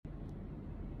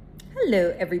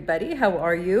Hello, everybody. How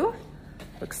are you?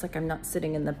 Looks like I'm not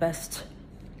sitting in the best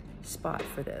spot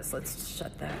for this. Let's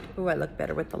shut that. Oh, I look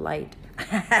better with the light.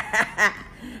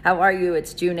 How are you?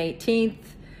 It's June 18th.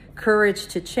 Courage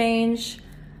to change.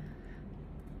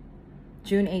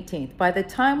 June 18th. By the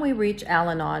time we reach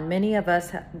Al-Anon, many of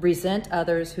us resent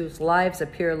others whose lives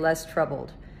appear less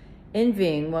troubled,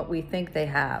 envying what we think they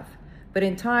have. But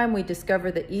in time, we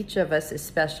discover that each of us is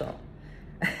special.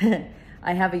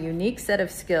 I have a unique set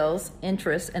of skills,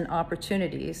 interests, and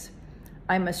opportunities.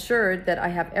 I'm assured that I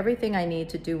have everything I need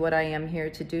to do what I am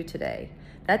here to do today.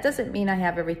 That doesn't mean I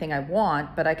have everything I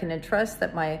want, but I can entrust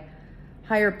that my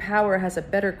higher power has a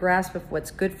better grasp of what's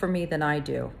good for me than I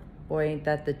do. Boy, ain't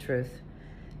that the truth.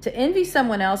 To envy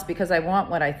someone else because I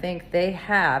want what I think they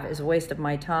have is a waste of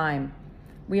my time.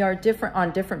 We are different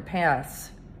on different paths.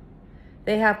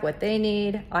 They have what they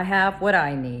need, I have what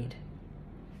I need.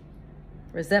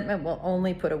 Resentment will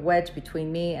only put a wedge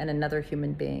between me and another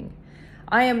human being.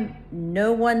 I am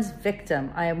no one's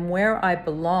victim. I am where I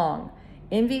belong.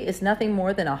 Envy is nothing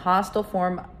more than a hostile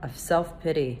form of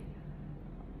self-pity.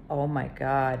 Oh my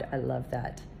God, I love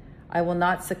that. I will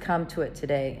not succumb to it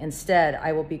today. Instead,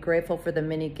 I will be grateful for the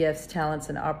many gifts, talents,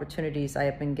 and opportunities I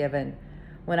have been given.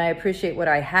 When I appreciate what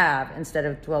I have instead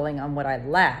of dwelling on what I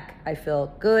lack, I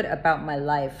feel good about my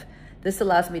life. This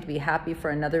allows me to be happy for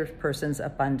another person's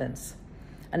abundance.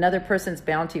 Another person's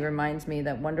bounty reminds me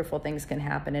that wonderful things can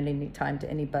happen at any time to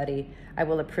anybody. I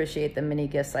will appreciate the many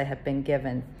gifts I have been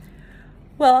given.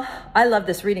 Well, I love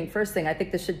this reading. First thing, I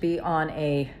think this should be on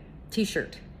a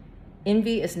t-shirt.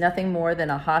 Envy is nothing more than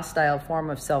a hostile form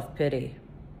of self-pity.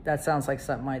 That sounds like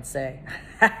something I'd say.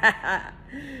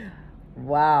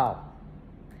 Wow.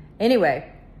 Anyway,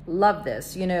 love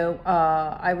this. You know,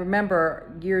 I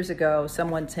remember years ago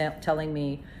someone telling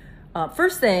me,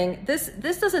 first thing, this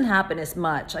doesn't happen as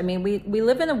much. I mean, we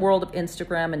live in a world of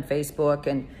Instagram and Facebook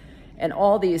and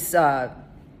all these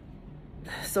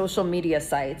social media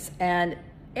sites, and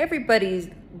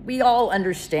we all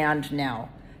understand now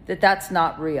that that's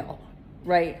not real,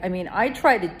 right? I mean, I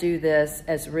try to do this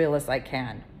as real as I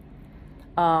can.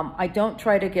 I don't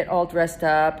try to get all dressed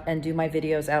up and do my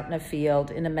videos out in a field,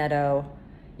 in a meadow,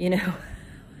 you know.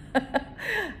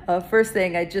 First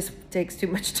thing, it just takes too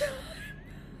much time.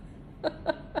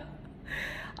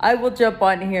 I will jump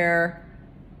on here.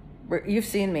 You've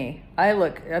seen me.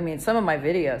 Some of my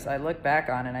videos I look back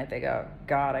on and I think, oh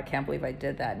God, I can't believe I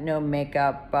did that. No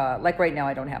makeup. Like right now,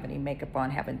 I don't have any makeup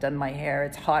on, haven't done my hair.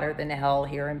 It's hotter than hell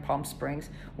here in Palm Springs.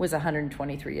 It was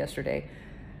 123 yesterday.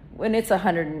 When it's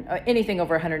anything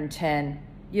over 110,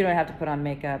 you don't have to put on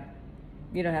makeup.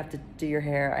 You don't have to do your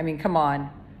hair. I mean, come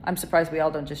on. I'm surprised we all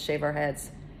don't just shave our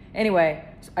heads. Anyway,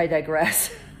 I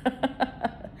digress.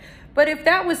 But if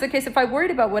that was the case, if I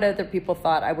worried about what other people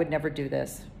thought, I would never do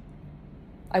this.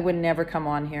 I would never come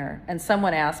on here. And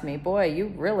someone asked me, boy, you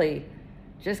really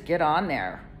just get on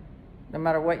there, no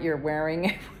matter what you're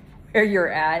wearing, where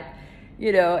you're at,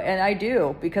 you know, and I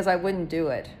do, because I wouldn't do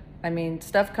it. I mean,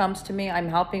 stuff comes to me, I'm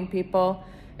helping people.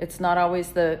 It's not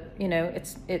always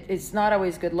it's not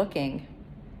always good looking.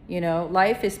 You know,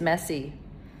 life is messy.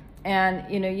 And,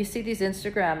 you know, you see these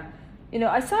Instagram, you know,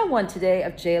 I saw one today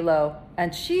of J-Lo,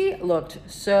 and she looked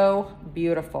so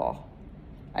beautiful.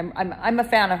 I'm a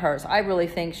fan of hers. I really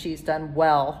think she's done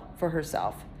well for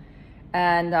herself.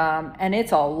 And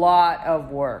it's a lot of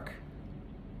work.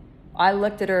 I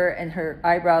looked at her and her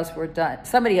eyebrows were done.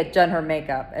 Somebody had done her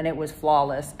makeup and it was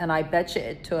flawless. And I bet you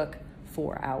it took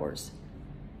 4 hours.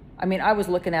 I mean, I was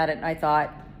looking at it and I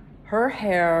thought, her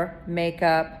hair,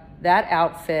 makeup, that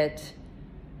outfit,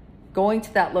 going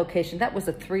to that location, that was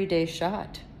a 3-day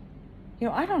shot. You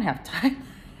know, I don't have time.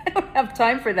 I don't have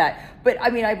time for that. But I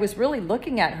mean, I was really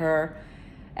looking at her,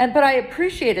 but I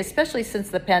appreciate, especially since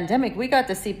the pandemic, we got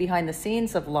to see behind the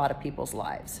scenes of a lot of people's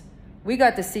lives. We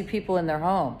got to see people in their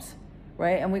homes,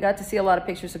 right? And we got to see a lot of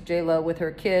pictures of J-Lo with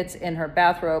her kids in her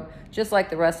bathrobe, just like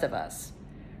the rest of us,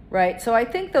 right? So I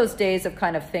think those days of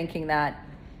kind of thinking that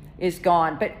is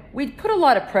gone, but we put a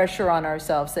lot of pressure on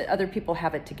ourselves that other people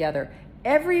have it together.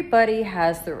 Everybody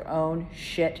has their own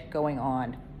shit going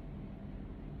on.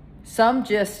 Some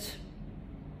just,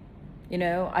 you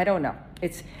know, I don't know.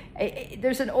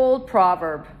 There's an old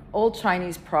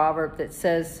Chinese proverb that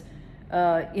says,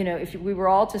 you know, if we were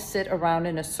all to sit around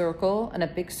in a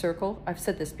big circle, I've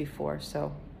said this before,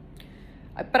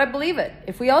 but I believe it.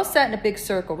 If we all sat in a big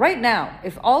circle right now,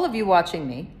 if all of you watching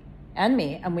me, and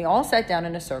we all sat down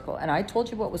in a circle, and I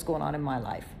told you what was going on in my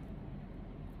life,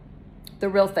 the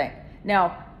real thing.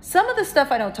 Now, some of the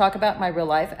stuff I don't talk about in my real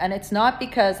life, and it's not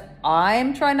because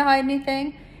I'm trying to hide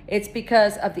anything, it's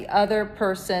because of the other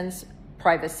person's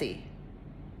privacy.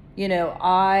 You know,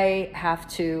 I have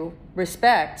to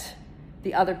respect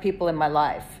the other people in my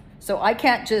life. So I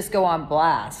can't just go on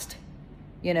blast,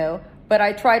 you know, but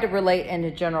I try to relate in a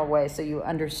general way so you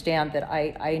understand that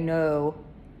I know,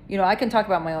 you know, I can talk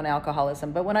about my own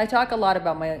alcoholism, but when I talk a lot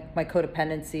about my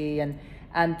codependency and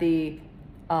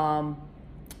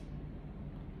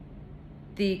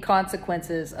the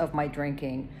consequences of my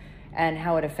drinking and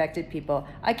how it affected people,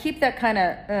 I keep that kind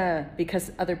of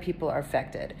because other people are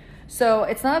affected. So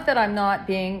it's not that I'm not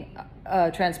being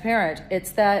transparent,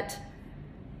 it's that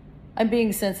I'm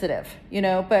being sensitive, you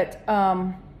know, but,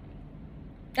 and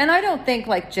I don't think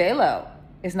like J-Lo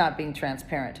is not being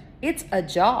transparent. It's a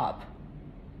job,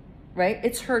 right?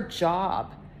 It's her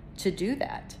job to do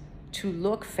that, to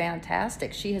look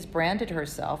fantastic. She has branded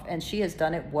herself and she has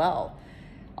done it well.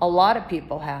 A lot of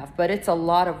people have, but it's a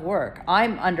lot of work.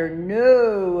 I'm under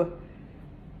no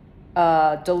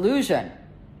delusion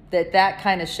that that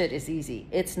kind of shit is easy.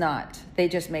 It's not. They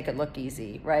just make it look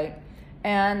easy, right?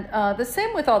 And the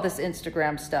same with all this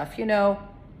Instagram stuff, you know.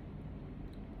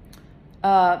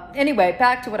 Anyway,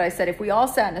 back to what I said. If we all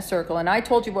sat in a circle and I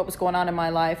told you what was going on in my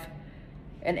life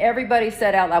and everybody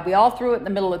said out loud, we all threw it in the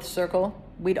middle of the circle,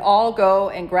 we'd all go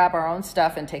and grab our own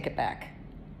stuff and take it back.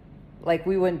 Like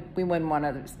we wouldn't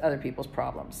want other people's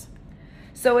problems.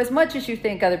 So as much as you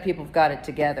think other people have got it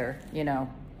together, you know,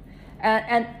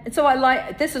 and so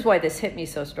this is why this hit me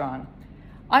so strong.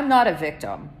 I'm not a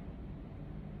victim.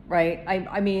 Right?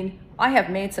 I mean, I have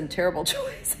made some terrible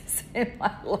choices in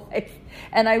my life.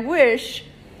 And I wish,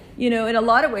 you know, in a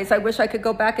lot of ways, I wish I could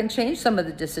go back and change some of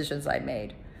the decisions I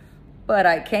made. But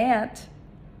I can't,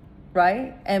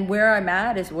 right? And where I'm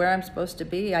at is where I'm supposed to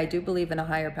be. I do believe in a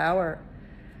higher power.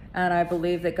 And I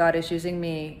believe that God is using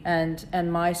me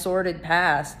and my sordid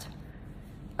past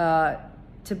to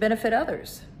benefit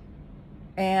others.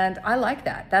 And I like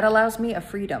that. That allows me a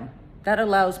freedom. That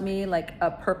allows me like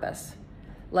a purpose.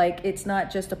 Like, it's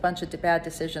not just a bunch of bad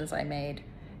decisions I made.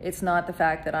 It's not the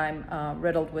fact that I'm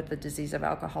riddled with the disease of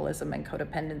alcoholism and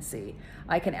codependency.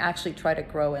 I can actually try to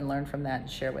grow and learn from that and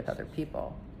share with other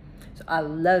people. So I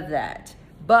love that.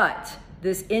 But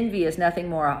this envy is nothing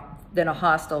more than a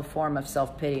hostile form of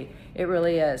self-pity. It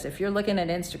really is. If you're looking at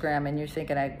Instagram and you're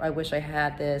thinking, I wish I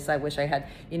had this, I wish I had,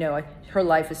 you know, her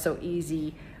life is so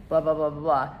easy, blah, blah, blah, blah,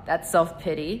 blah. That's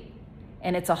self-pity.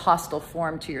 And it's a hostile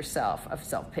form to yourself of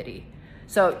self-pity.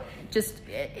 So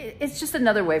it's just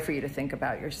another way for you to think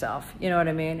about yourself. You know what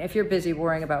I mean? If you're busy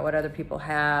worrying about what other people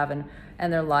have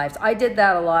and their lives. I did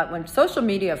that a lot when social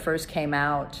media first came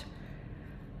out.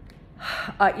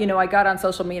 You know, I got on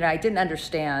social media, I didn't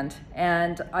understand.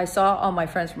 And I saw all my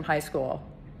friends from high school.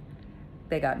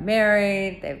 They got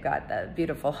married, they've got the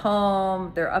beautiful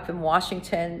home, they're up in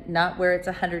Washington, not where it's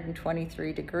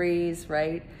 123 degrees,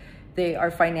 right? They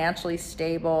are financially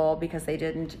stable because they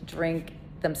didn't drink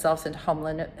themselves into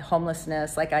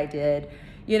homelessness like I did.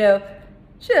 You know,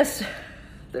 just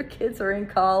their kids are in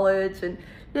college and,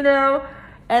 you know,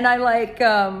 and I like,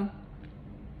 I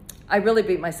really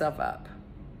beat myself up.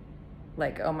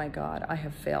 Like, oh my God, I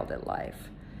have failed at life.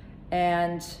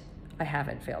 And I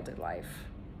haven't failed at life,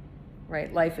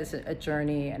 right? Life is a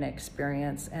journey, an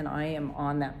experience, and I am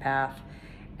on that path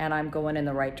and I'm going in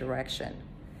the right direction.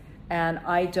 And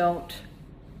I don't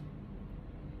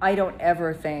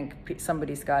ever think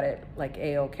somebody's got it like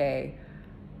A-okay.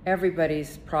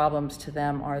 Everybody's problems to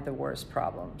them are the worst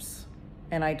problems.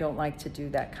 And I don't like to do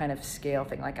that kind of scale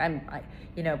thing. Like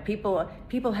you know, people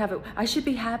have it, I should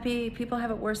be happy, people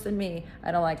have it worse than me.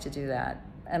 I don't like to do that.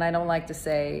 And I don't like to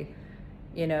say,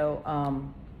 you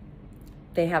know,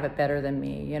 they have it better than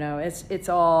me. You know, it's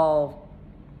all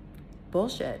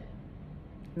bullshit.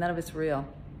 None of it's real.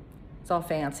 It's all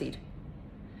fancied.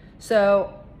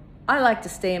 So I like to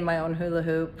stay in my own hula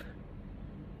hoop.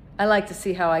 I like to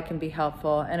see how I can be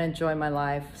helpful and enjoy my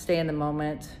life, stay in the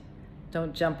moment.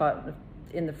 Don't jump up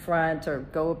in the front or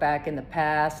go back in the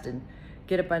past and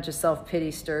get a bunch of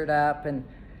self-pity stirred up. And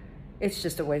it's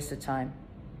just a waste of time.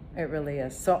 It really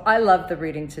is. So I love the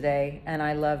reading today, and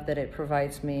I love that it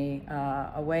provides me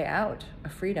a way out, a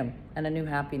freedom, and a new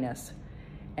happiness.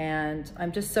 And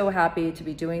I'm just so happy to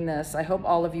be doing this. I hope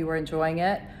all of you are enjoying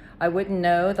it. I wouldn't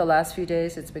know the last few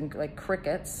days. It's been like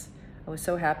crickets. I was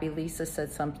so happy Lisa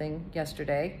said something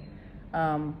yesterday.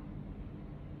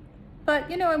 But,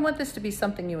 you know, I want this to be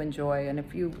something you enjoy. And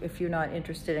if you're not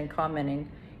interested in commenting,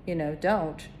 you know,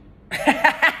 don't.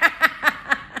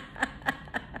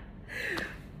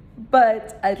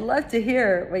 But I'd love to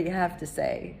hear what you have to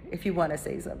say if you want to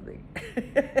say something.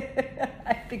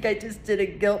 I think I just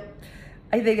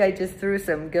threw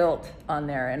some guilt on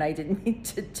there, and I didn't mean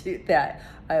to do that.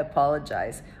 I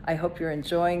apologize. I hope you're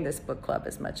enjoying this book club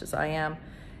as much as I am.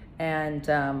 And,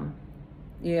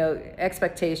 you know,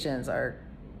 expectations are,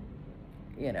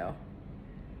 you know,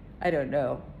 I don't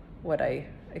know what I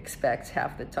expect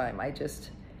half the time. I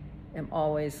just am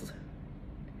always,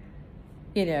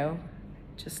 you know,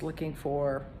 just looking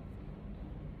for,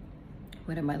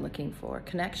 what am I looking for?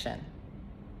 Connection.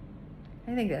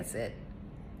 I think that's it.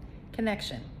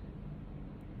 Connection.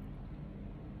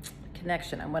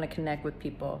 Connection. I want to connect with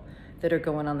people that are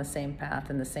going on the same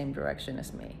path in the same direction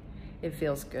as me. It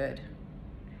feels good.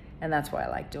 And that's why I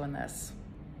like doing this.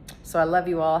 So I love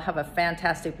you all. Have a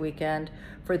fantastic weekend.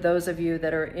 For those of you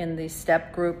that are in the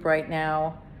STEP group right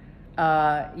now,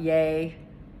 yay,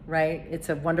 right? It's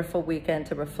a wonderful weekend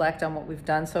to reflect on what we've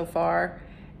done so far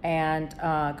and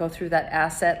go through that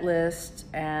asset list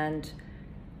and,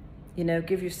 you know,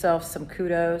 give yourself some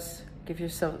kudos, give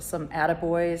yourself some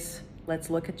attaboys.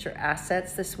 Let's look at your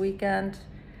assets this weekend.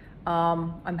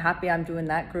 I'm happy I'm doing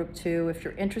that group too. If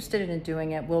you're interested in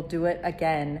doing it, we'll do it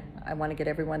again. I want to get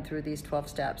everyone through these 12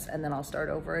 steps and then I'll start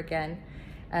over again.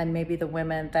 And maybe the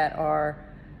women that are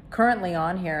currently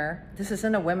on here, this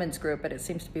isn't a women's group, but it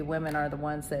seems to be women are the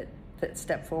ones that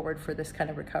step forward for this kind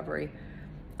of recovery.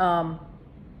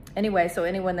 Anyway, so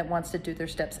anyone that wants to do their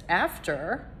steps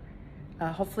after,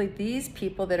 hopefully these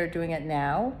people that are doing it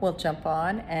now will jump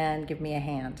on and give me a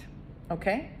hand.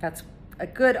 Okay, that's a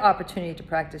good opportunity to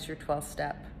practice your 12th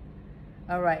step.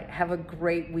 All right, have a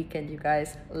great weekend, you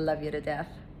guys. Love you to death.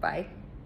 Bye.